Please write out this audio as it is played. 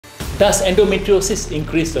Does endometriosis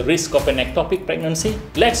increase the risk of an ectopic pregnancy?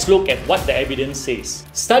 Let's look at what the evidence says.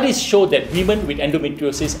 Studies show that women with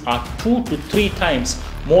endometriosis are 2 to 3 times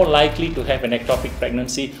more likely to have an ectopic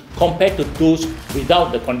pregnancy compared to those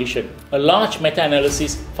without the condition. A large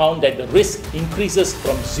meta-analysis found that the risk increases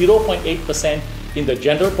from 0.8% in the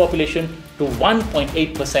general population to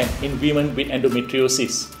 1.8% in women with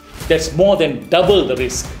endometriosis. That's more than double the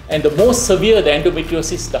risk. And the more severe the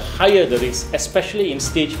endometriosis, the higher the risk, especially in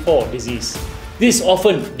stage 4 disease. This is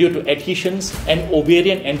often due to adhesions and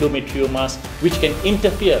ovarian endometriomas, which can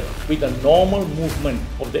interfere with the normal movement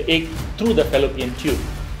of the egg through the fallopian tube.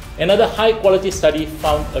 Another high-quality study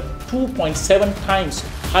found a 2.7 times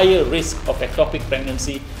higher risk of ectopic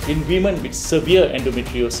pregnancy in women with severe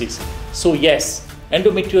endometriosis. So yes,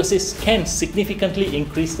 endometriosis can significantly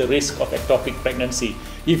increase the risk of ectopic pregnancy.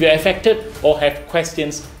 If you're affected or have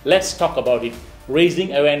questions, let's talk about it.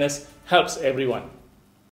 Raising awareness helps everyone.